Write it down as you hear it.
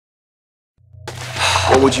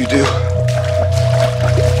What would you do?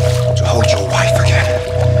 To hold your wife again?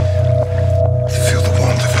 To feel the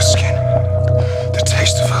warmth of her skin? The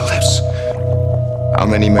taste of her lips? How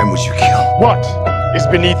many men would you kill? What is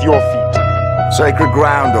beneath your feet? Sacred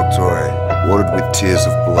ground, Doctore, watered with tears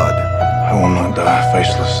of blood. I will not die a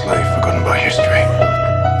faceless slave forgotten by history.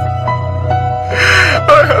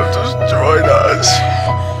 I have destroyed us.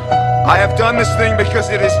 I have done this thing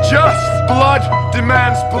because it is just. Blood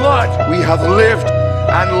demands blood. We have lived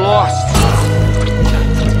and lost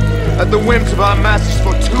at the whims of our masters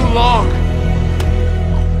for too long.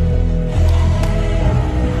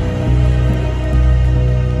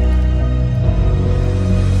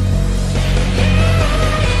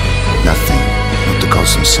 Nothing, not the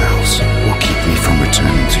gods themselves, will keep me from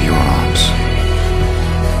returning to your arms.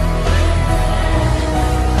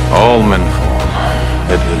 All men fall.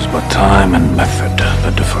 It is but time and method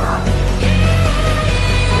that differ.